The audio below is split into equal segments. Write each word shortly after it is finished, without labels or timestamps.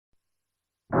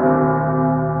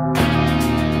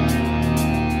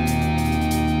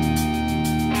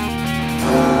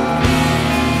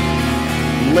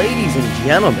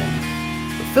Gentlemen,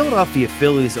 the Philadelphia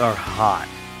Phillies are hot,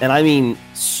 and I mean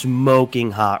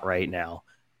smoking hot right now.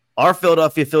 Our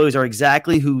Philadelphia Phillies are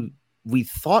exactly who we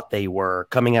thought they were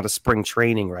coming out of spring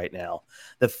training right now.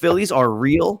 The Phillies are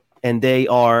real, and they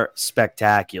are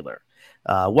spectacular.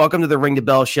 Welcome to the Ring the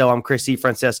Bell Show. I'm Chris C.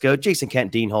 Francesco. Jason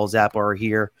Kent, Dean Hall, Zappa are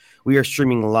here. We are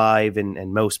streaming live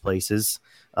in most places.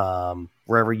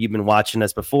 Wherever you've been watching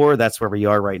us before, that's where we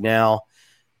are right now.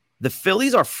 The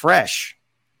Phillies are fresh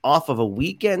off of a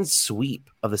weekend sweep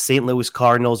of the St. Louis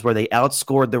Cardinals where they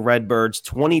outscored the Redbirds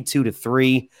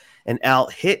 22-3 and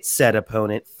out-hit said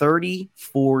opponent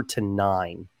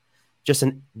 34-9. Just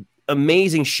an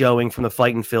amazing showing from the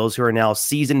Fightin' Phils, who are now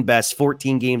season best,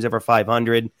 14 games over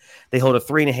 500. They hold a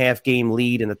 3.5 game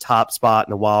lead in the top spot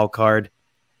in the wild card.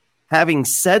 Having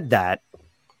said that,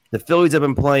 the Phillies have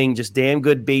been playing just damn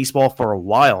good baseball for a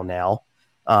while now.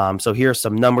 So here's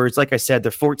some numbers. Like I said,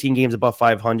 they're 14 games above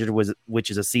 500, which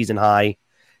is a season high.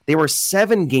 They were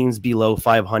 7 games below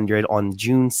 500 on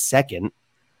June 2nd.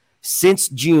 Since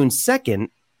June 2nd,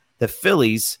 the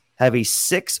Phillies have a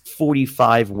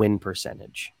 .645 win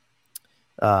percentage.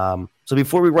 So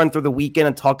before we run through the weekend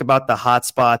and talk about the hot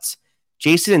spots,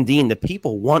 Jason and Dean, the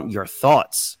people want your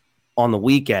thoughts on the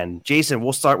weekend. Jason,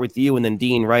 we'll start with you, and then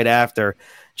Dean right after.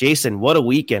 Jason, what a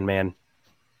weekend, man.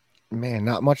 Man,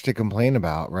 not much to complain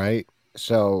about, right?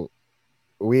 So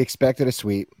we expected a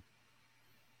sweep.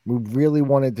 We really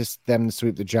wanted them to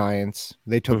sweep the Giants.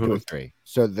 They took 2-3.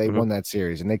 So they won that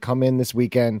series. And they come in this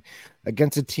weekend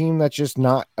against a team that's just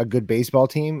not a good baseball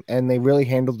team, and they really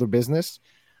handled their business.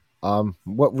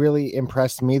 What really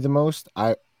impressed me the most,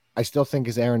 I still think,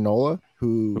 is Aaron Nola,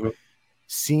 who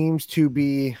seems to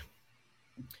be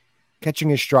catching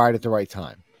his stride at the right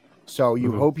time. So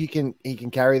you hope he can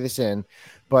carry this in.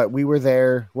 But we were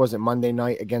there, was it Monday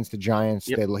night against the Giants?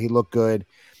 Yep. He looked good.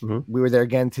 We were there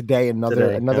again today.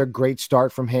 Another great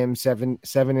start from him. Seven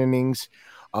innings,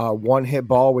 1 hit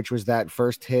ball, which was that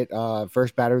first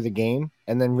batter of the game,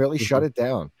 and then really shut it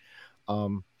down.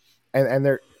 And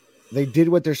they did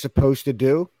what they're supposed to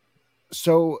do.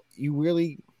 So you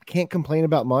really can't complain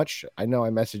about much. I know I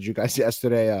messaged you guys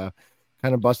yesterday,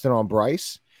 kind of busting on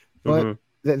Bryce, but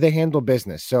they handle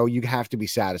business. So you have to be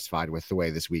satisfied with the way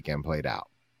this weekend played out.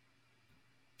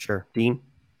 Sure. Dean?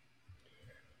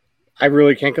 I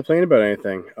really can't complain about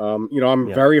anything.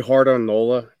 I'm very hard on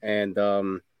Nola, and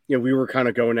we were kind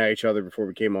of going at each other before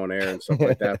we came on air and stuff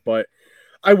like that. But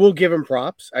I will give him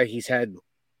props. He's had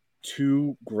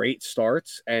 2 great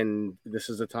starts, and this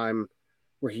is a time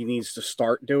where he needs to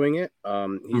start doing it.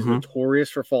 He's notorious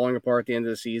for falling apart at the end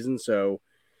of the season, so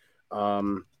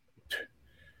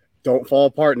don't fall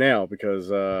apart now, because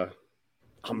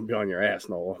I'm gonna be on your ass,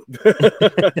 Nola.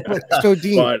 So,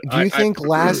 Dean, do you think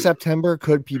last September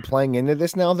could be playing into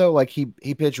this now, though? Like he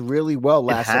pitched really well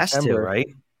last September, right?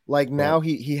 Like now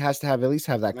he has to at least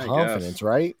have that confidence,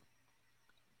 right?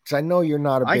 Because I know you're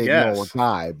not a big Nola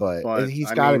guy, but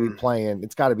he's got to be playing.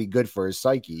 It's got to be good for his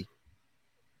psyche.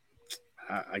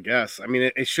 I guess. I mean,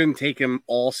 it shouldn't take him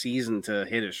all season to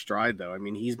hit his stride, though. I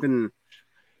mean, he's been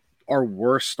our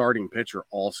worst starting pitcher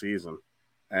all season,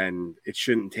 and it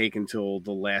shouldn't take until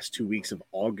the last 2 weeks of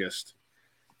August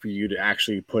for you to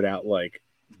actually put out like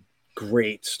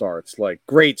great starts. Like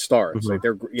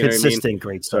they're consistent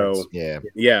great starts.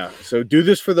 So so do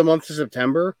this for the month of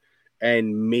September,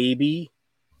 and maybe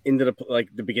into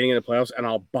the beginning of the playoffs, and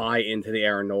I'll buy into the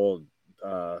Aaron Nola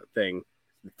thing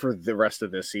for the rest of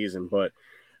this season. But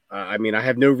I mean, I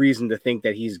have no reason to think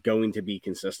that he's going to be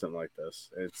consistent like this.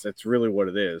 It's really what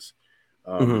it is.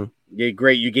 Yeah,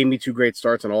 great. You gave me 2 great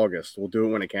starts in August. We'll do it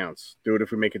when it counts. Do it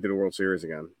if we make it to the World Series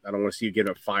again. I don't want to see you get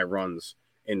up 5 runs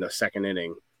in the 2nd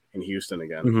inning in Houston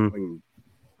again in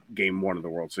game 1 of the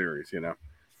World Series,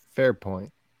 Fair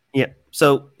point. Yeah.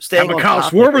 So staying on Kyle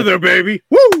Schwarber though, baby.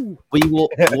 Woo! We'll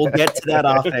get to that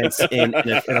offense in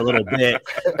a little bit.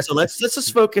 So let's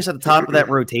just focus at the top of that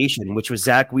rotation, which was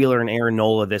Zach Wheeler and Aaron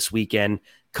Nola this weekend.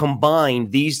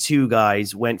 Combined, these 2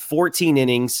 guys went 14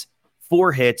 innings,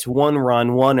 4 hits, 1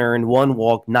 run, 1 earned, 1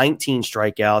 walk, 19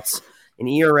 strikeouts, an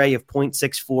ERA of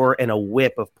 .64 and a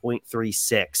WHIP of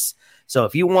 .36. So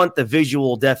if you want the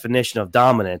visual definition of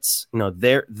dominance,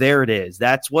 there it is.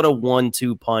 That's what a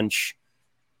 1-2 punch,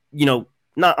 I'm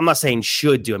not saying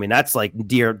should do. I mean, that's like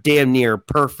damn near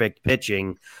perfect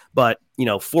pitching, but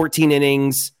 14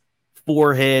 innings,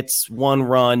 4 hits, 1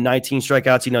 run, 19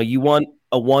 strikeouts. You want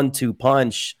a 1-2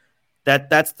 punch.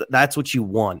 That's what you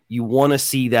want. You want to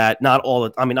see that. Not all.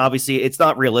 I mean, obviously, it's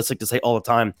not realistic to say all the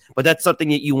time, but that's something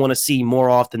that you want to see more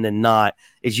often than not.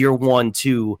 Is your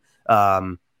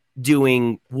 1-2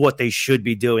 doing what they should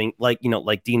be doing? Like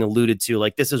Dean alluded to.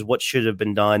 Like this is what should have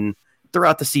been done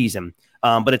throughout the season.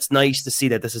 But it's nice to see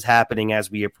that this is happening as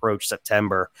we approach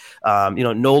September.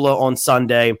 Nola on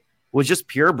Sunday was just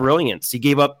pure brilliance. He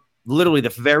gave up literally the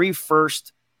very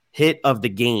first hit of the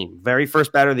game. Very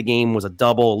first batter of the game was a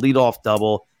double, leadoff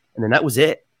double, and then that was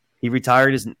it. He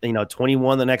retired his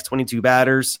 21 the next 22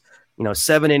 batters,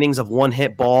 7 innings of one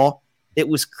hit ball. It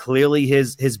was clearly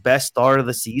his best start of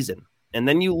the season. And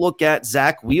then you look at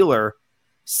Zach Wheeler.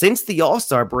 Since the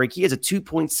All-Star break, he has a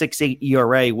 2.68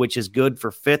 ERA, which is good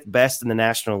for 5th best in the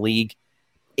National League.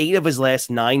 8 of his last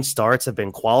 9 starts have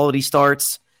been quality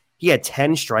starts. He had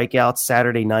 10 strikeouts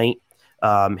Saturday night.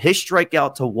 His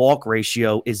strikeout to walk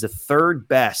ratio is the 3rd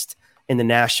best in the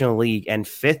National League and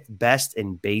 5th best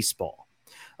in baseball.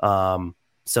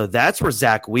 So that's where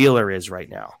Zach Wheeler is right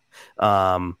now.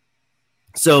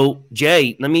 So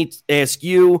Jay, let me ask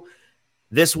you,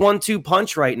 this 1-2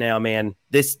 punch right now, man,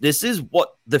 this is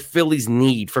what the Phillies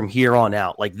need from here on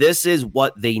out. Like, this is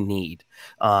what they need.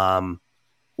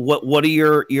 What are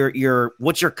your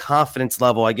what's your confidence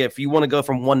level? I get, if you want to go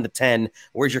from 1 to 10,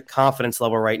 where's your confidence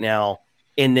level right now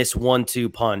in this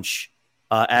 1-2 punch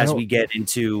as we get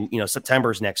into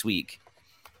September's next week?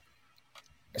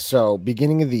 So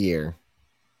beginning of the year,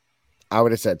 I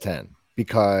would have said 10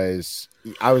 because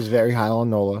I was very high on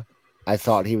Nola. I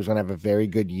thought he was going to have a very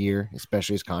good year,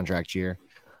 especially his contract year.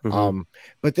 Mm-hmm.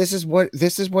 But this is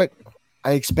what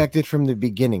I expected from the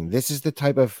beginning. This is the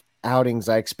type of outings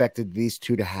I expected these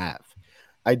two to have.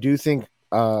 I do think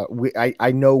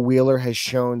I know Wheeler has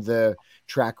shown the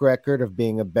track record of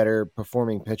being a better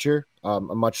performing pitcher, a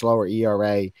much lower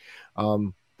ERA.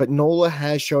 But Nola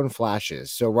has shown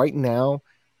flashes. So right now,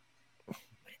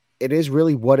 it is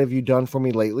really, what have you done for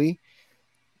me lately?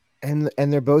 And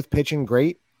they're both pitching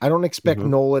great. I don't expect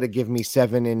Nola to give me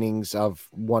 7 innings of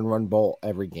 1-run ball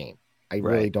every game. I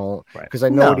really don't, because I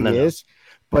know what he is.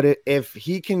 But if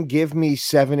he can give me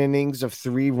 7 innings of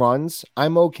 3 runs,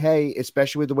 I'm okay,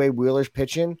 especially with the way Wheeler's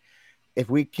pitching. If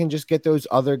we can just get those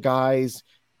other guys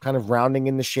kind of rounding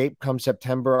in the shape come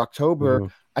September,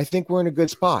 October, I think we're in a good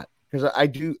spot. Because I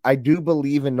do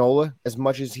believe in Nola as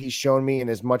much as he's shown me, and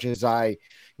as much as I,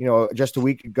 just a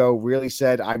week ago really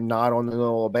said I'm not on the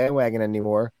Nola bandwagon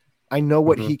anymore. I know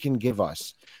what he can give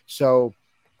us. So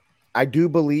I do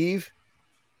believe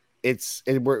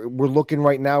we're looking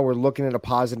right now. We're looking at a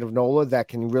positive Nola that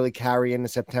can really carry into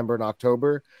September and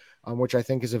October, which I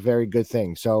think is a very good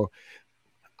thing. So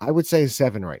I would say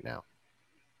 7 right now.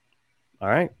 All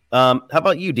right. How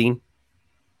about you, Dean?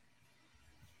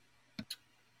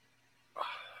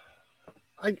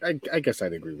 I guess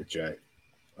I'd agree with Jay.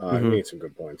 He made some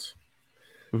good points.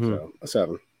 So a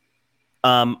 7.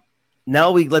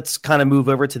 Now let's kind of move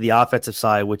over to the offensive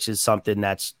side, which is something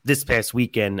that's this past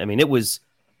weekend. I mean, it was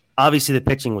obviously the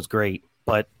pitching was great,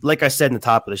 but like I said in the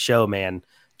top of the show, man,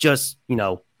 just,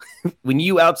 when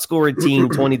you outscore a team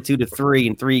 22-3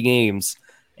 in 3 games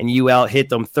and you out hit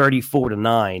them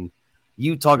 34-9,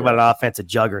 you talk about an offensive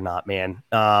juggernaut, man.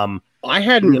 I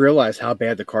hadn't realized how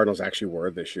bad the Cardinals actually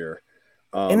were this year.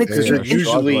 And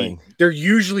they're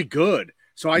usually good.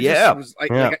 So I just was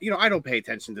like, I don't pay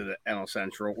attention to the NL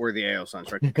Central or the AL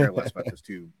Central. I could care less about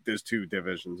those two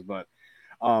divisions. But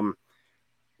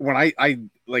when I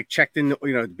checked in, at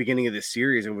the beginning of this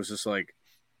series, it was just like,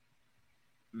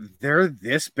 they're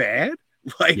this bad.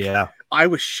 I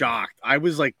was shocked. I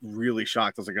was really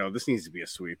shocked. I was like, oh, this needs to be a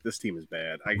sweep. This team is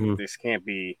bad. This can't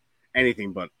be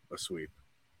anything but a sweep.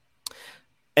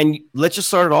 And let's just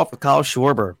start it off with Kyle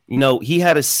Schwarber. He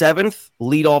had a 7th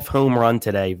leadoff home run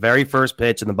today, very first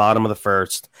pitch in the bottom of the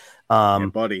first.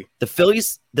 Buddy. The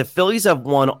Phillies have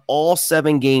won all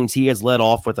 7 games he has led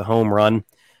off with a home run.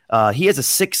 He has a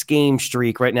 6-game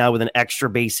streak right now with an extra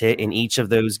base hit in each of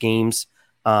those games,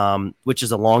 which is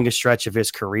the longest stretch of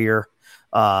his career.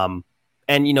 And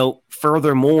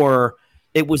furthermore,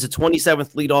 it was the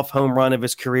 27th leadoff home run of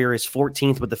his career, his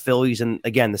 14th with the Phillies, and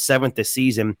again, the 7th this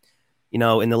season. In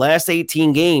the last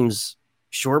 18 games,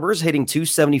 Schwarber's hitting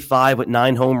 .275 with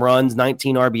 9 home runs,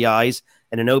 19 RBIs,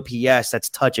 and an OPS that's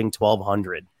touching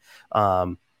 1,200.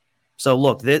 So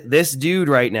look, this dude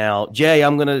right now, Jay,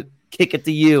 I'm going to kick it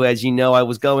to you, as you know I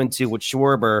was going to with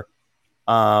Schwarber.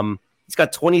 He's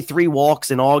got 23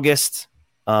 walks in August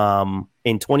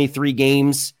in 23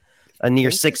 games, a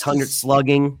near 600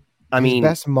 slugging.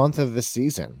 Best month of the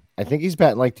season. I think he's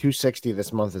batting like 260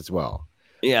 this month as well.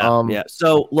 Yeah.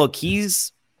 So look, he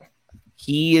is,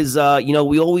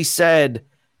 we always said,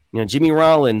 Jimmy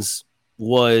Rollins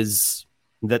was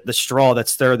the straw that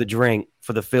stirred the drink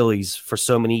for the Phillies for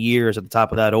so many years at the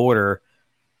top of that order.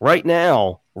 Right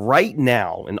now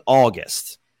in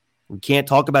August, we can't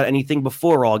talk about anything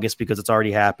before August because it's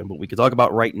already happened, but we can talk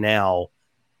about right now.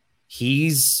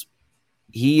 He's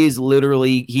he is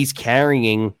literally he's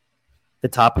carrying the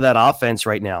top of that offense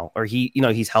right now, or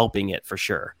he's helping it for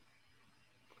sure.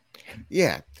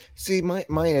 Yeah. See,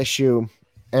 my issue,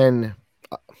 and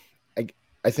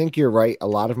I think you're right. A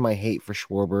lot of my hate for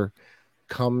Schwarber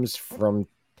comes from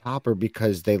Topper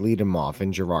because they lead him off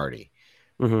in Girardi.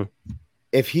 Mm-hmm.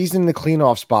 If he's in the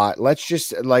clean-off spot, let's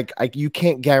just you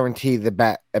can't guarantee a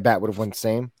bat would have went the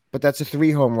same, but that's a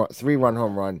 3-run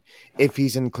home run if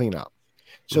he's in cleanup.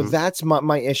 So that's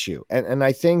my issue. And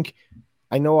I think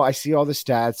I know I see all the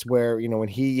stats where, when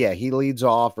he leads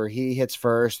off or he hits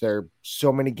first, there are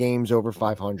so many games over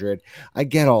 500. I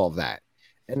get all of that.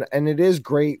 And it is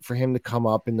great for him to come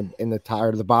up in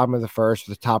the bottom of the first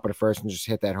or the top of the first and just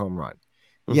hit that home run.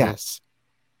 Mm-hmm. Yes.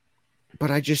 But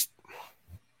that's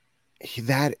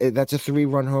a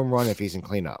 3-run home run if he's in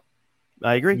cleanup.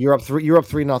 I agree. You're up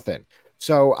 3-0.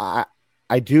 So at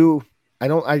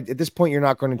this point, you're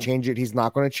not going to change it. He's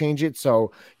not going to change it.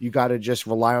 So you got to just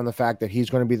rely on the fact that he's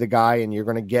going to be the guy and you're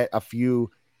going to get a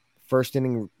few first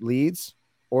inning leads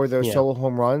or those solo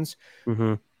home runs.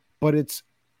 Mm-hmm. But it's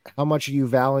how much are you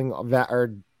valuing that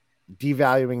or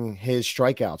devaluing his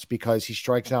strikeouts, because he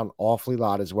strikes out an awfully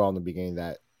lot as well in the beginning of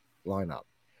that lineup.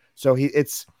 So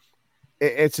it's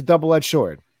a double-edged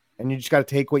sword, and you just got to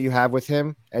take what you have with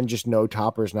him and just know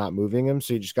Topper's not moving him.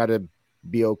 So you just got to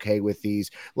be okay with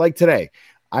these. Like today,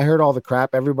 I heard all the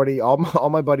crap. All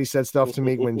my buddies said stuff to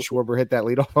me when Schwarber hit that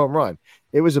leadoff home run.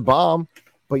 It was a bomb,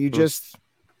 but you just,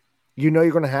 you're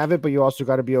going to have it, but you also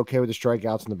got to be okay with the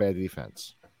strikeouts and the bad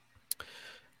defense.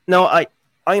 No, I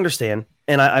understand.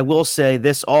 And I will say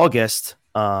this August,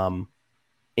 in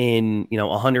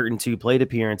 102 plate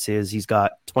appearances, he's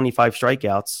got 25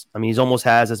 strikeouts. I mean, he's almost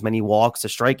has as many walks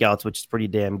as strikeouts, which is pretty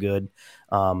damn good.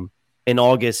 In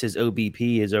August, his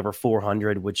OBP is over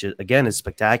 400, which is, again, is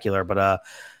spectacular. But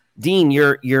Dean,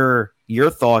 your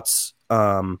thoughts?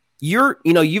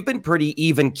 You've been pretty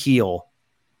even keel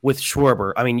with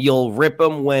Schwarber. I mean, you'll rip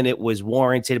him when it was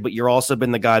warranted, but you're also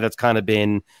been the guy that's kind of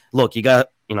been, look, he's going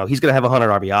to have 100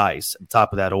 RBIs at the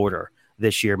top of that order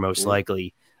this year, most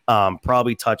likely.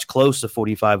 Probably touch close to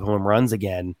 45 home runs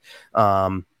again.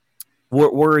 Where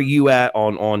are you at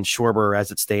on Schwarber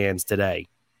as it stands today?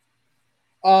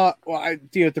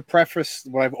 To preface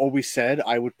what I've always said,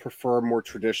 I would prefer a more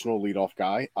traditional leadoff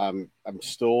guy. I'm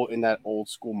still in that old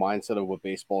school mindset of what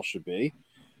baseball should be.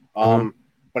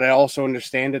 But I also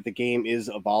understand that the game is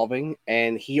evolving,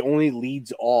 and he only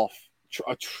leads off.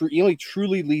 He only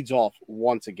truly leads off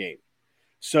once a game.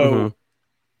 So,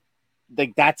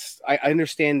 I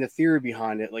understand the theory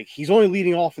behind it. Like, he's only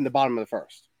leading off in the bottom of the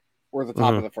first or the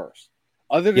top of the first.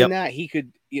 Other than that,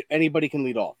 anybody can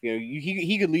lead off.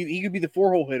 He could lead. He could be the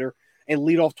 4-hole hitter and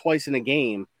lead off twice in a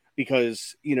game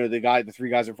because the 3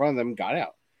 guys in front of them got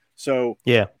out. So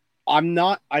I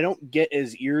don't get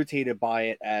as irritated by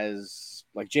it as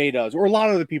like Jay does, or a lot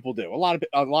of the people do. A lot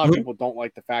of people don't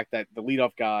like the fact that the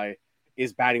leadoff guy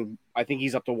is batting. I think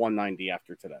he's up to 190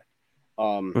 after today.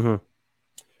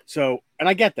 So, and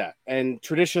I get that. And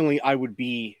traditionally, I would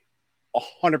be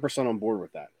 100% on board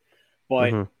with that.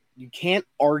 But you can't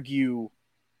argue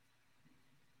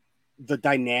the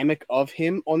dynamic of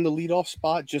him on the leadoff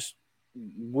spot.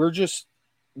 We're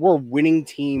a winning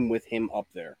team with him up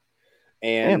there.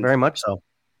 And very much so.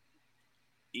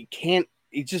 You can't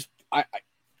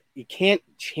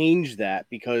change that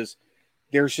because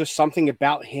there's just something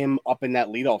about him up in that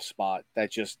leadoff spot that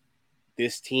just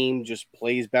this team just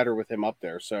plays better with him up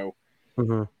there. So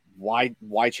why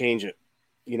change it?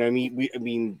 You know what I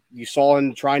mean? You saw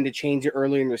him trying to change it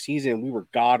earlier in the season. We were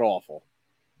god awful.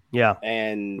 Yeah.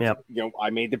 And I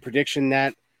made the prediction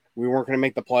that we weren't going to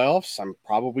make the playoffs. I'm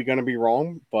probably going to be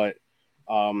wrong, but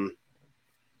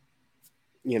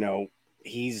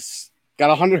he's got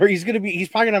 100. He's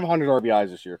probably going to have 100 RBIs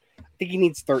this year. I think he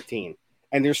needs 13,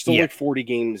 and there's still like 40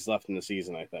 games left in the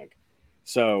season, I think.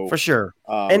 So for sure.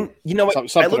 And you know what?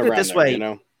 I look at it this way.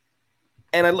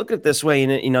 And I look at it this way,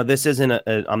 and this isn't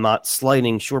I'm not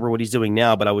slighting Schwarber what he's doing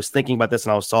now, but I was thinking about this,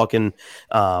 and I was talking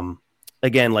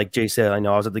again, like Jay said, I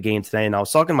know I was at the game today, and I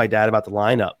was talking to my dad about the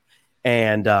lineup,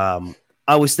 and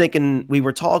I was thinking, we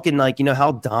were talking like,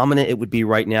 how dominant it would be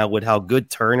right now with how good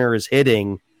Turner is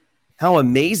hitting, how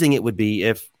amazing it would be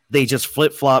if they just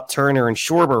flip-flop Turner and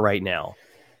Schwarber right now.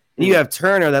 And you have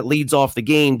Turner that leads off the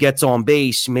game, gets on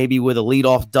base, maybe with a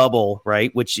leadoff double, right?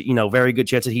 Which, very good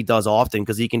chance that he does often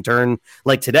because he can turn,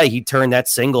 like today, he turned that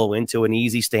single into an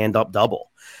easy stand-up double.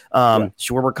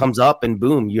 Schwarber comes up and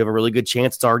boom, you have a really good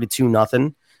chance it's already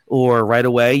 2-0. Or right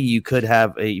away, you could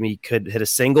hit a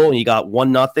single and you got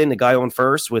 1-0, the guy on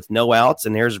first with no outs,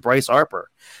 and there's Bryce Harper.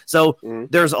 So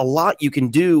there's a lot you can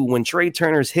do when Trey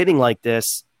Turner's hitting like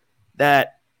this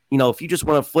that, if you just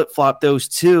want to flip-flop those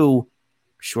two,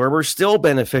 Schwarber's still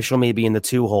beneficial maybe in the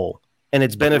 2-hole. And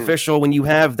it's beneficial when you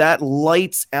have that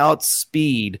lights-out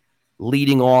speed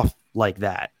leading off like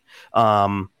that.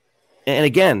 And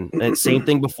again, same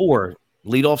thing before.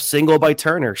 Leadoff single by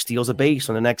Turner, steals a base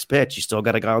on the next pitch. You still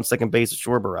got a guy on second base with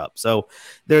Schwarber up. So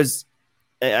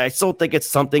I still think it's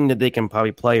something that they can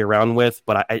probably play around with.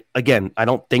 But I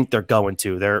don't think they're going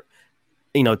to. They're,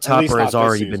 Topper has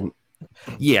already been,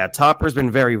 Topper's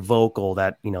been very vocal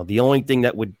that, the only thing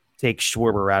that would take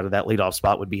Schwarber out of that leadoff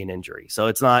spot would be an injury. So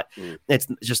it's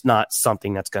just not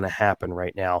something that's going to happen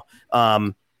right now.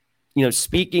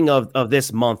 Speaking of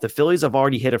this month, the Phillies have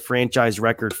already hit a franchise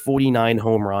record 49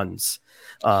 home runs,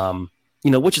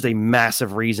 which is a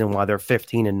massive reason why they're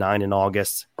 15-9 in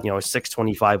August, a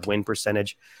 625 win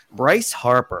percentage. Bryce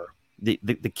Harper,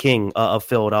 the king of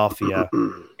Philadelphia,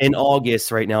 in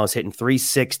August right now is hitting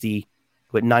 360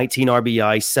 with 19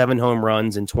 RBI, 7 home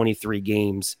runs in 23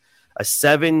 games, a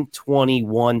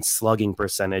 721 slugging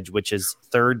percentage, which is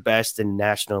third best in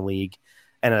National League,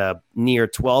 and a near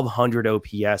 1,200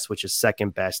 OPS, which is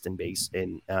second best in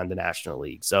the National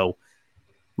League. So,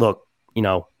 look,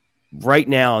 right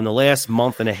now in the last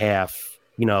month and a half,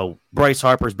 Bryce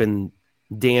Harper's been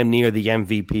damn near the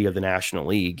MVP of the National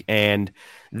League, and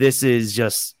this is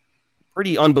just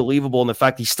pretty unbelievable in the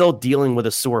fact he's still dealing with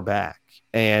a sore back,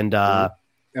 and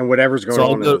whatever's going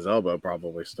on in his elbow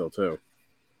probably still too.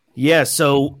 Yeah,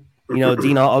 so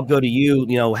Dean, I'll go to you.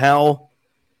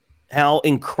 How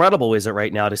incredible is it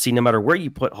right now to see no matter where you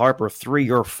put Harper, 3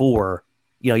 or 4,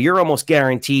 you're almost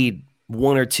guaranteed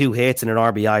 1 or 2 hits and an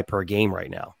RBI per game right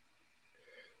now.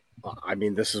 I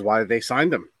mean, this is why they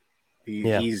signed him.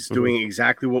 He's doing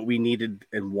exactly what we needed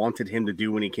and wanted him to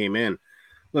do when he came in.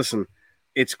 Listen,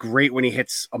 it's great when he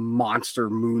hits a monster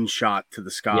moonshot to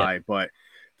the sky, but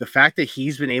the fact that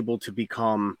he's been able to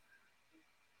become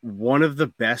one of the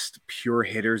best pure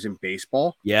hitters in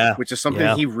baseball, which is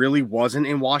something he really wasn't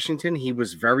in Washington. He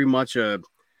was very much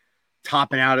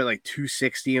topping out at like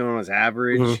 260 on his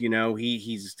average.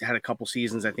 He's had a couple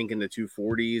seasons, I think, in the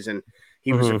 240s, and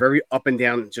he was a very up and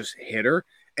down just hitter.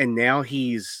 And now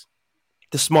he's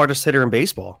the smartest hitter in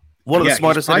baseball. One of the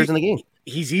smartest hitters in the game.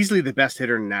 He's easily the best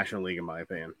hitter in the National League, in my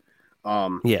opinion.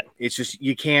 It's just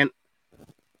you can't.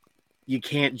 What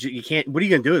are you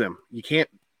gonna do with him? You can't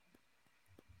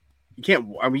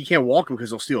walk him because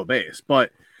he'll steal a base.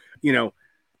 But if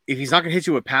he's not gonna hit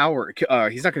you with power,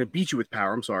 he's not gonna beat you with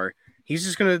power. I'm sorry. He's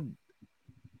just gonna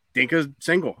dink a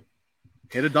single,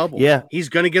 hit a double. Yeah, he's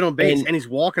gonna get on base, and he's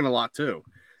walking a lot too.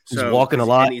 So he's walking a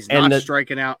lot, and he's not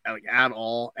striking out at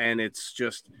all. And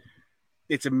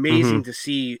it's amazing to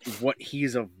see what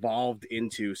he's evolved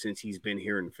into since he's been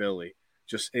here in Philly.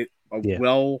 Just a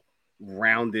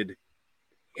well-rounded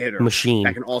hitter machine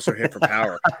that can also hit for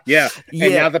power. And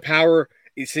now the power,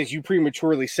 since you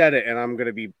prematurely said it, and I'm going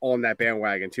to be on that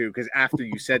bandwagon too, because after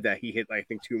you said that, he hit, I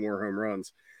think, 2 more home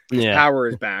runs. His power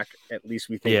is back, at least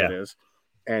we think it is,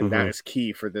 and that is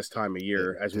key for this time of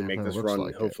year as we make this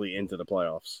run, hopefully into the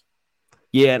playoffs.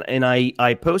 Yeah, and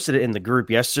I posted it in the group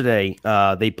yesterday.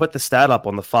 They put the stat up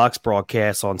on the Fox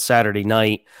broadcast on Saturday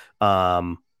night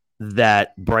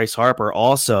that Bryce Harper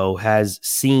also has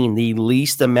seen the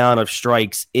least amount of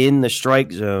strikes in the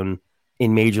strike zone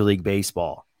in Major League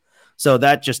Baseball. So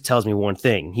that just tells me one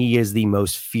thing. He is the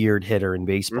most feared hitter in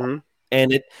baseball.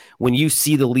 And when you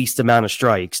see the least amount of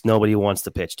strikes, nobody wants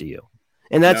to pitch to you.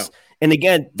 And and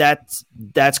again,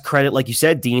 that's credit, like you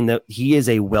said, Dean, that he is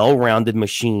a well-rounded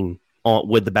machine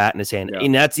with the bat in his hand.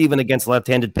 And that's even against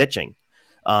left-handed pitching.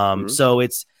 So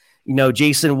it's,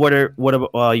 Jason, what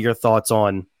are your thoughts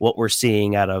on what we're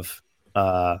seeing out of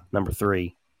number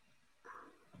 3?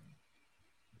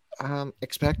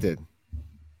 Expected.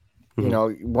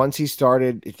 Once he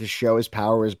started to show his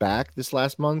power is back this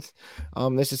last month,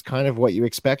 this is kind of what you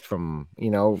expect from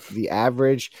the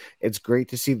average. It's great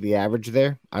to see the average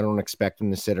there. I don't expect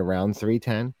him to sit around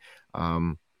 310.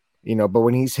 But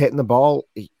when he's hitting the ball,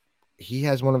 he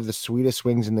has one of the sweetest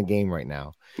swings in the game right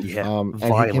now. And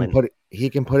he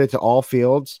can put it to all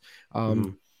fields.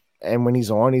 And when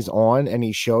he's on, and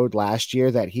he showed last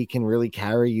year that he can really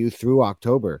carry you through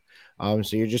October.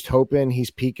 So you're just hoping he's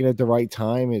peaking at the right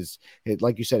time.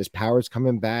 Like you said, his power's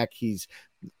coming back. He's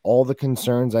all the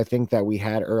concerns I think that we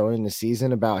had earlier in the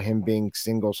season about him being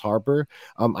singles Harper,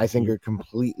 I think are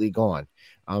completely gone.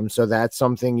 So that's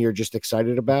something you're just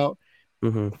excited about.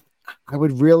 I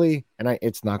would really,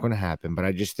 it's not going to happen, but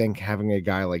I just think having a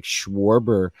guy like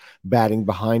Schwarber batting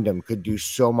behind him could do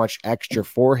so much extra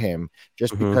for him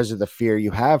just because of the fear you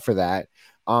have for that.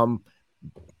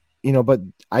 But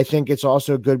I think it's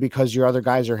also good because your other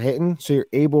guys are hitting, so you're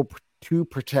able to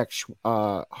protect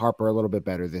Harper a little bit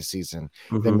better this season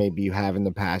Mm-hmm. than maybe you have in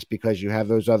the past, because you have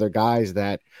those other guys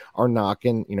that are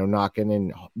knocking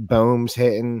and Bohm's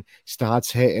hitting,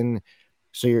 Stott's hitting.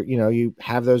 So you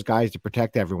have those guys to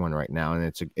protect everyone right now,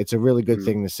 and it's a really good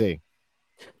thing to see.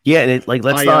 Yeah, and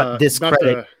let's not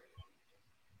discredit.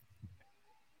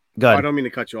 Go ahead. I don't mean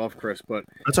to cut you off, Chris, but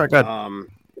that's all right.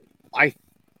 Good.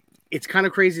 It's kind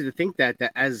of crazy to think that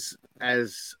as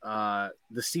the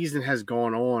season has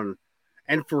gone on,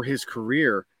 and for his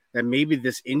career, that maybe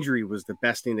this injury was the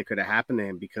best thing that could have happened to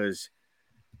him, because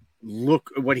look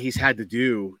what he's had to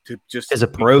do to just his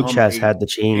approach has had to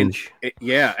change.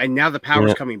 And now the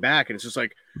power's coming back, and it's just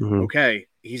like, mm-hmm. okay,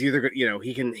 he's either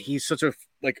he's such a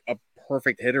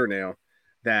perfect hitter now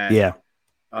that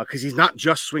because he's not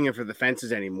just swinging for the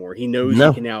fences anymore. He knows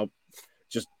he can now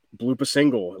just bloop a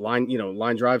single,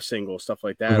 line drive single, stuff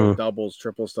like that, or doubles,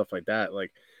 triples, stuff like that.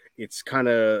 Like, it's kind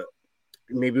of,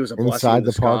 maybe it was a blessing inside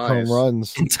the park home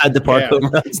runs. Inside the park home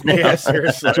runs. Now. Yeah,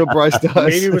 seriously. That's what Bryce does.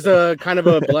 Maybe it was a kind of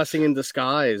a blessing in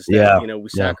disguise. That, we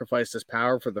sacrificed his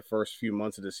power for the first few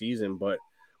months of the season, but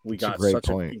we got such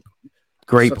an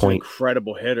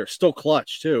incredible hitter. Still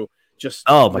clutch too. Just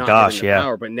power.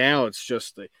 But now it's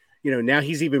just now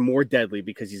he's even more deadly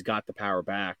because he's got the power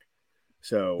back.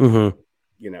 So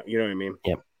you know what I mean?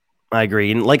 Yeah. I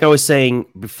agree. And like I was saying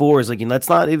before, is like, let's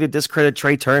not even discredit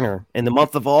Trey Turner. In the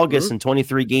month of August, in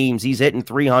 23 games, he's hitting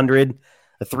 300,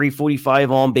 a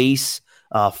 345 on base,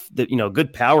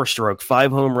 good power stroke,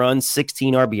 5 home runs,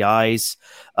 16 RBIs.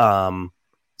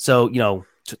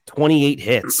 28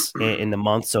 hits in the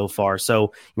month so far.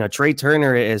 So, Trey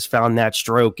Turner has found that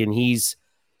stroke, and he's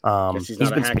been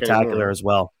spectacular anymore as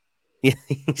well.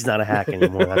 He's not a hack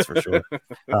anymore, that's for sure.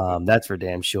 That's for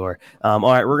damn sure. All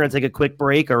right, we're going to take a quick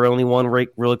break, our only one break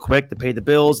really quick to pay the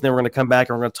bills, and then we're going to come back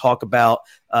and we're going to talk about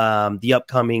the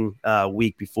upcoming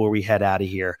week before we head out of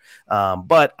here.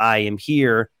 But I am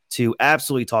here to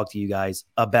absolutely talk to you guys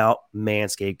about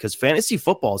Manscaped, because fantasy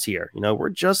football is here. We're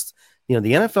just the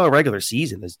NFL regular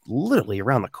season is literally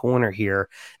around the corner here.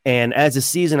 And as the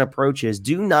season approaches,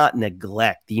 do not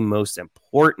neglect the most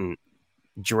important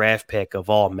draft pick of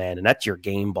all, man, and that's your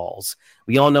game balls.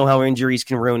 We all know how injuries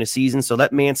can ruin a season, so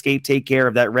let Manscaped take care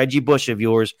of that Reggie Bush of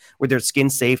yours with their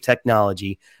skin-safe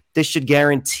technology. This should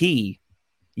guarantee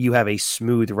you have a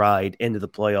smooth ride into the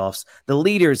playoffs. The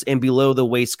leaders in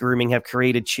below-the-waist grooming have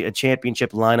created a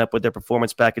championship lineup with their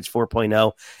Performance Package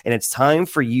 4.0, and it's time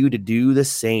for you to do the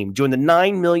same. Join the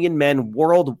 9 million men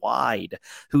worldwide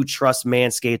who trust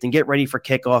Manscaped, and get ready for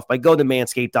kickoff by go to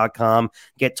manscaped.com.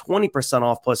 Get 20%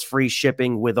 off plus free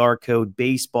shipping with our code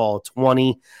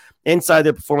BASEBALL20. Inside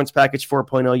the Performance Package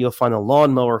 4.0, you'll find a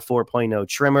Lawnmower 4.0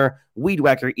 trimmer, Weed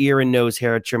Whacker ear and nose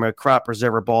hair trimmer, Crop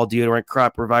Preserver ball deodorant,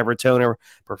 Crop Reviver toner,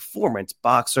 Performance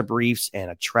boxer briefs, and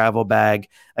a travel bag.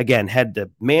 Again, head to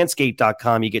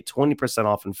manscaped.com. You get 20%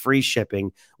 off and free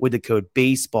shipping with the code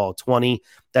BASEBALL20.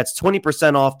 That's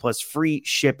 20% off plus free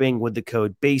shipping with the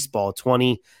code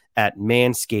BASEBALL20 at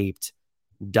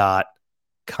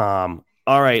manscaped.com.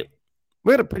 All right,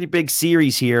 we had a pretty big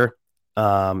series here.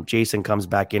 Jason comes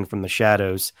back in from the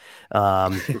shadows,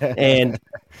 and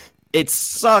it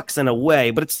sucks in a way,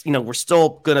 but it's we're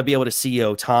still going to be able to see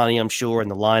Ohtani, I'm sure, in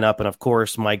the lineup, and of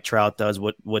course Mike Trout does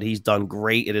what he's done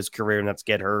great in his career, and that's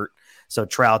get hurt. So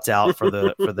Trout's out for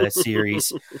the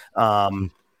series,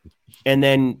 and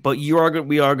then but we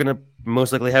are going to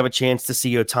most likely have a chance to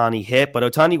see Ohtani hit, but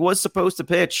Ohtani was supposed to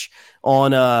pitch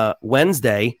on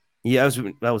Wednesday. Yeah,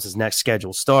 that was his next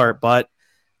scheduled start, but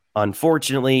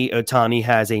unfortunately, Ohtani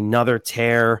has another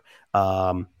tear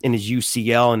in his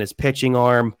UCL and his pitching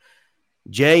arm.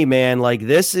 Jay, man, like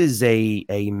this is a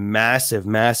massive,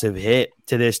 massive hit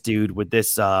to this dude with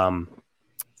this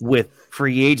with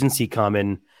free agency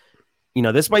coming.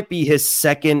 This might be his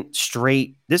second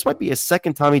straight. This might be his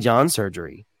second Tommy John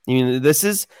surgery. This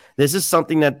is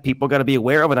something that people got to be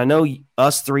aware of, and I know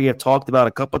us three have talked about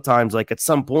a couple of times. Like at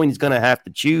some point, he's going to have to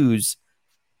choose.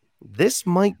 This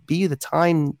might be the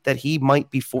time that he might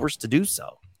be forced to do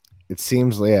so. It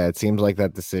seems like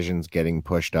that decision's getting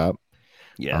pushed up.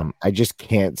 Yeah. I just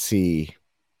can't see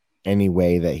any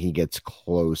way that he gets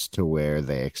close to where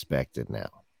they expected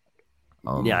now.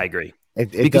 Yeah, I agree.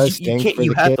 It does stink.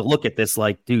 You have to look at this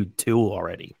like, dude, 2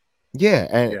 already.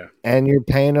 Yeah, and you're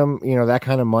paying him, that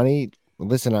kind of money.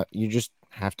 Listen, you just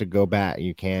have to go back.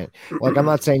 You can't. Like, I'm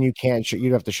not saying you can't.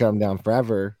 You have to shut him down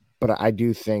forever, but I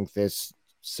do think this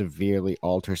severely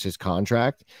alters his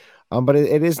contract. But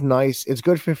it is nice. It's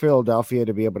good for Philadelphia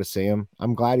to be able to see him.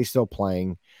 I'm glad he's still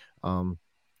playing.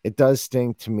 It does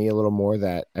stink to me a little more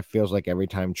that it feels like every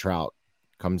time Trout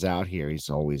comes out here, he's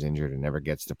always injured and never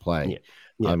gets to play.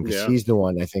 Yeah. Because he's the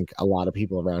one I think a lot of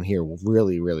people around here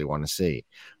really, really want to see.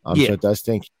 So it does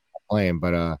think he's playing,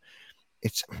 but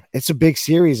it's a big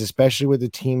series, especially with the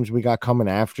teams we got coming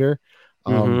after.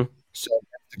 So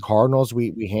the Cardinals,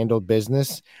 we handled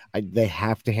business. They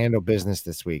have to handle business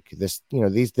this week. This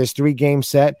 3-game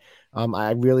set.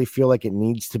 I really feel like it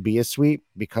needs to be a sweep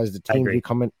because the teams we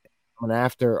coming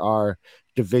after are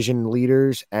division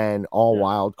leaders and all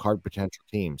wild card potential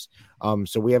teams.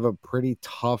 So we have a pretty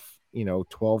tough,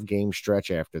 12-game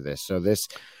stretch after this. So this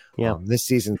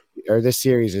season or this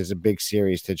series is a big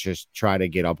series to just try to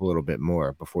get up a little bit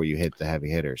more before you hit the heavy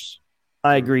hitters.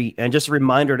 I agree. And just a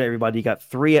reminder to everybody, you got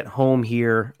 3 at home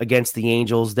here against the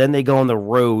Angels. Then they go on the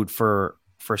road for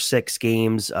 6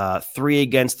 games, 3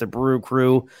 against the Brew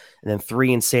Crew, and then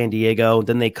 3 in San Diego.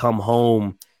 Then they come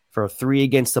home for 3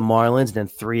 against the Marlins, and then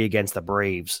 3 against the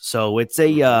Braves. So it's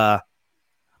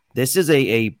this is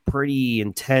a pretty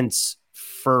intense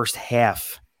first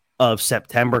half of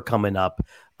September coming up.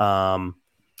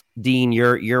 Dean,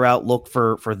 your outlook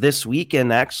for this week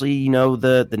and actually,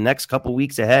 the next couple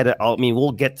weeks ahead. I mean,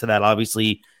 we'll get to that.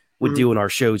 Obviously, we're doing our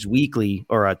shows weekly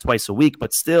or twice a week,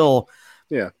 but still,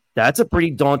 that's a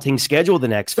pretty daunting schedule the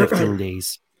next 15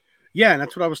 days. Yeah, and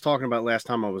that's what I was talking about last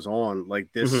time I was on. Like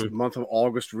this month of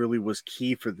August really was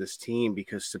key for this team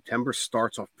because September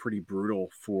starts off pretty brutal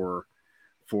for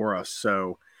us.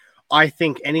 So I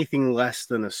think anything less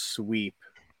than a sweep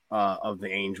of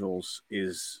the Angels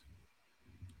is.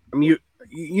 I mean,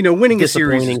 winning a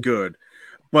series is good,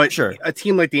 but a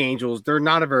team like the Angels, they're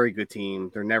not a very good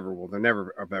team. They're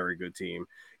never a very good team.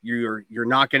 You're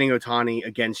not getting Ohtani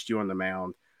against you on the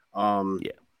mound.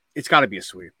 It's got to be a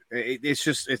sweep.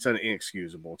 It's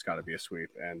inexcusable. It's got to be a sweep.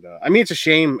 And I mean, it's a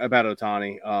shame about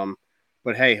Ohtani.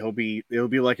 But hey, it'll be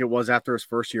like it was after his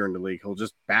first year in the league. He'll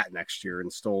just bat next year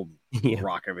and still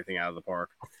rock everything out of the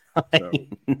park. So,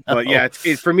 but yeah,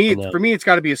 for me, it's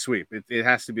got to be a sweep. It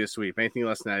has to be a sweep. Anything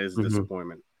less than that is a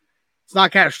disappointment. It's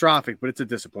not catastrophic, but it's a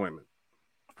disappointment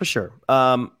for sure.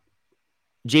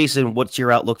 Jason, what's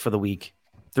your outlook for the week?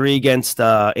 3 against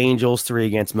Angels, 3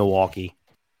 against Milwaukee.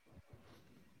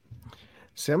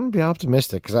 See, I'm gonna be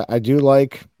optimistic because I do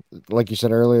like you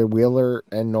said earlier, Wheeler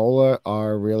and Nola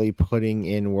are really putting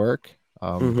in work.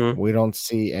 We don't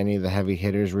see any of the heavy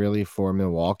hitters really for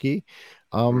Milwaukee.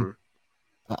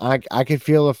 I could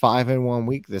feel a 5-1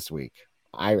 week this week.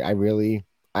 I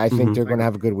think they're going to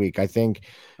have a good week. I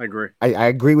agree. I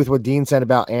agree with what Dean said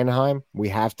about Anaheim. We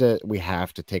have to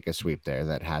take a sweep there.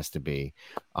 That has to be.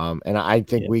 And I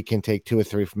think we can take 2 or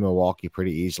 3 from Milwaukee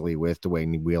pretty easily with the way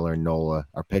Wheeler and Nola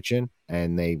are pitching,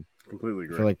 and they completely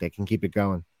agree. Feel like they can keep it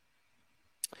going.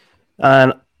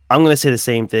 And I'm going to say the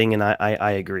same thing, and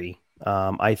I agree.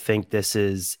 I think this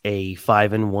is a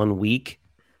 5-1 week.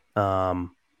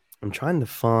 I'm trying to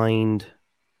find.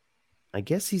 I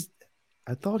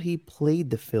thought he played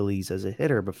the Phillies as a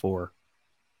hitter before.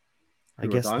 I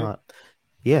guess not.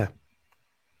 Yeah,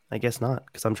 I guess not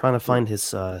because I'm trying to find his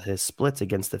splits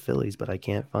against the Phillies, but I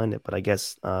can't find it. But I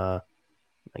guess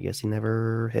he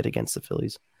never hit against the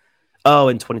Phillies. Oh,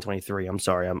 in 2023. I'm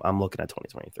sorry. I'm looking at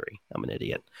 2023. I'm an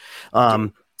idiot.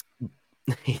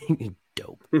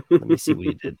 Dope. Let me see what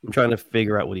he did. I'm trying to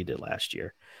figure out what he did last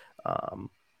year.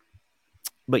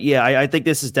 But yeah, I think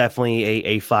this is definitely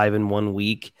a 5-1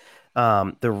 week.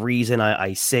 The reason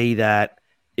I say that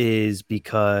is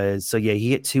because, he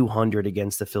hit 200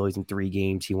 against the Phillies in 3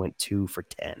 games. He went 2 for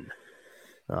 10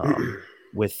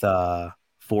 with 4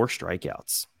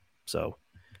 strikeouts. So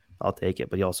I'll take it,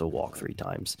 but he also walked 3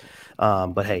 times.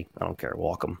 But hey, I don't care.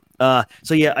 Walk him. I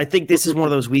think this is one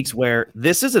of those weeks where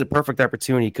this is a perfect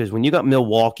opportunity because when you got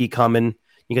Milwaukee coming,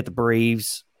 you got the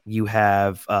Braves, you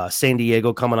have San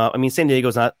Diego coming up. I mean, San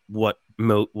Diego's not what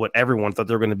everyone thought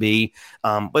they were going to be,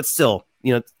 but still,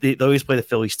 they always play the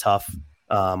Phillies tough.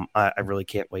 I really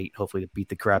can't wait, hopefully, to beat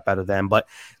the crap out of them. But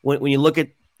when you look at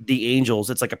the Angels,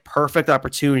 it's like a perfect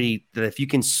opportunity that if you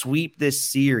can sweep this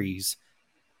series,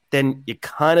 then it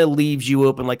kind of leaves you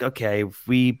open. Like, okay, if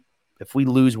we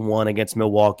lose 1 against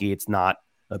Milwaukee, it's not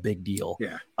a big deal.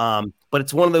 Yeah. But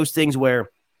it's one of those things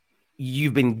where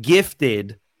you've been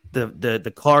gifted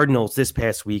the Cardinals this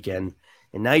past weekend,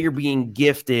 and now you're being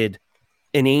gifted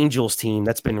an Angels team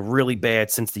that's been really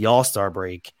bad since the All-Star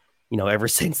break, ever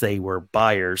since they were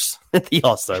buyers at the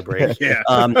All-Star break.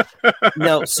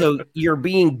 So you're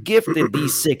being gifted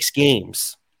these 6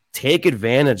 games. Take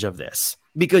advantage of this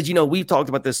because, we've talked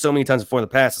about this so many times before in the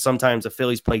past. Sometimes the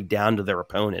Phillies play down to their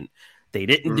opponent. They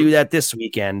didn't do that this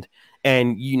weekend.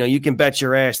 And, you can bet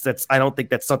your ass I don't think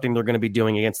that's something they're going to be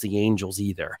doing against the Angels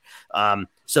either.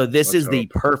 So this is the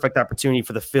perfect opportunity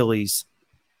for the Phillies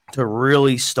to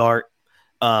really start,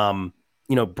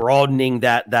 broadening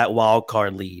that wild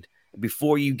card lead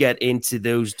before you get into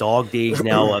those dog days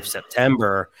now of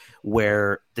September,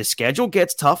 where the schedule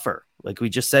gets tougher. Like we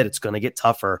just said, it's going to get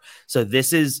tougher. So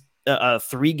this is a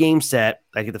 3-game set.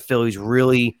 I think the Phillies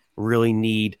really, really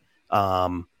need.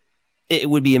 It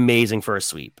would be amazing for a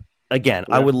sweep. Again,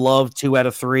 I would love 2 out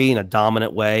of 3 in a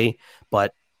dominant way,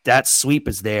 but that sweep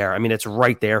is there. I mean, it's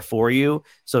right there for you.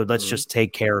 So let's just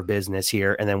take care of business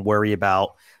here and then worry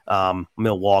about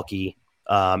Milwaukee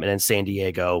and then San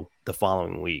Diego the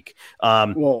following week.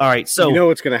 All right. So you know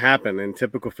what's going to happen in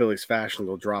typical Phillies fashion.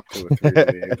 They'll drop 2 or 3 to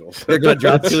the Angels. They're going to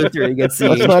drop 2 or 3 against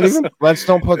the Angels.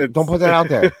 Don't put that out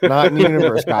there. Not in the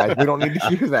universe, guys. We don't need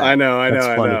to do that. I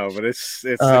know. But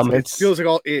it feels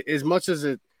like as much as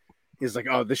it is like,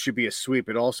 oh, this should be a sweep.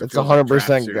 It also it's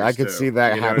 100%. I could see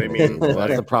that happening.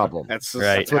 That's the problem. That's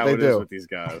right. That's what they do with these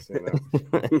guys.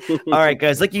 All right,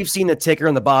 guys. Like you've seen the ticker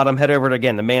on the bottom, head over to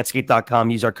manscaped.com.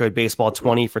 Use our code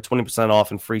baseball20 for 20% off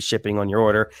and free shipping on your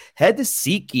order. Head to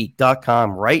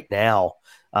SeatGeek.com right now.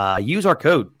 Use our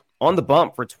code on the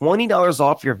bump for $20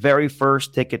 off your very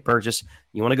first ticket purchase.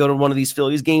 You want to go to one of these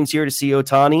Phillies games here to see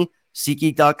Ohtani?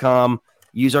 SeatGeek.com.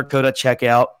 Use our code at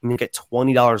checkout and you get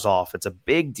 $20 off. It's a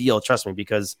big deal, trust me,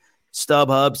 because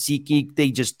StubHub, SeatGeek,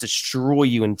 they just destroy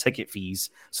you in ticket fees.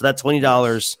 So that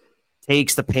 $20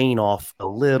 takes the pain off a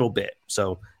little bit.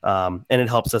 So, and it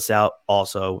helps us out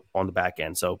also on the back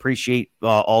end. So appreciate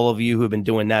all of you who have been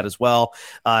doing that as well.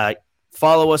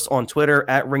 Follow us on Twitter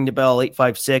at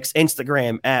ringthebell856,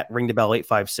 Instagram at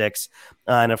ringthebell856.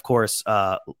 And of course,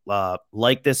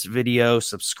 like this video,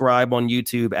 subscribe on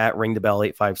YouTube at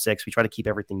ringthebell856. We try to keep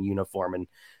everything uniform. And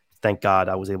thank God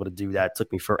I was able to do that. It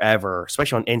took me forever,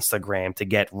 especially on Instagram, to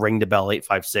get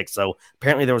ringthebell856. So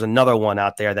apparently there was another one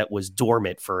out there that was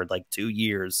dormant for like 2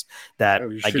 years that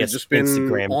I guess just been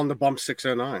Instagram on the bump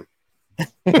 609.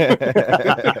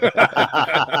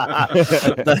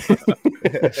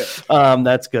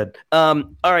 That's good.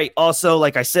 All right. Also,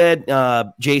 like I said,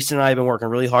 Jason and I have been working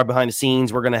really hard behind the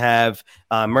scenes. We're going to have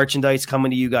merchandise coming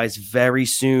to you guys very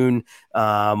soon.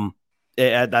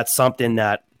 That's something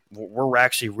that we're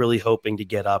actually really hoping to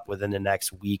get up within the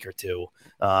next week or two.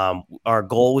 Our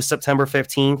goal was September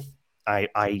 15th.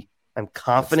 I'm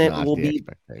confident we'll be.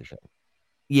 Expectation.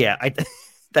 Yeah,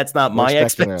 that's not my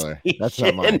expectation. That's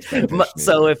not my expectation.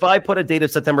 So if I put a date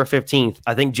of September 15th,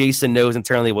 I think Jason knows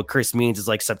internally what Chris means is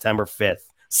like September 5th.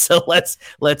 So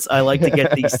I like to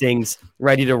get these things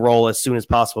ready to roll as soon as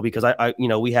possible, because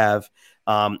we have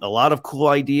a lot of cool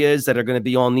ideas that are going to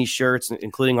be on these shirts,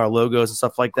 including our logos and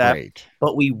stuff like that. Great.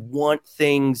 But we want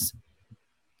things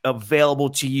available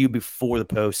to you before the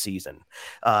postseason.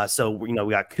 So we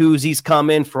got koozies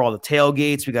coming for all the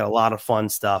tailgates. We got a lot of fun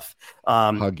stuff.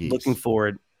 Huggies. Looking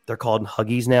forward. They're called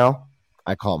Huggies now.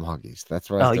 I call them Huggies.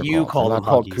 That's right. Oh, you call them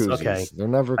Huggies. Koozies. Okay. They're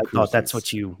never I koozies. thought that's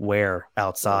what you wear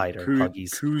outside, or Huggies.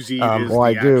 Koozie is well,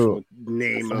 I the do.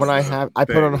 Name when I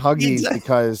put on Huggies Exactly.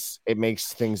 because it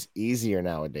makes things easier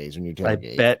nowadays when you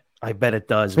tailgate. I bet it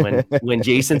does. When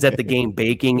Jason's at the game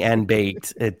baking and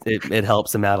baked, it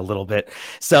helps him out a little bit.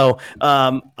 So,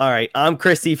 all right. I'm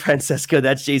Christy Francesco.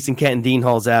 That's Jason Kent, Dean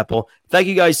Hall's Apple. Thank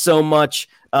you guys so much.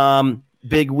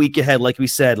 Big week ahead, like we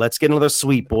said. Let's get another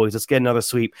sweep, boys. Let's get another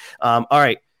sweep. All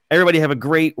right. Everybody have a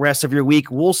great rest of your week.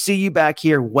 We'll see you back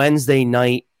here Wednesday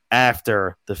night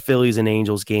after the Phillies and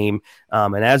Angels game.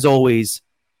 And as always,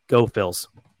 go Phils.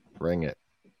 Bring it.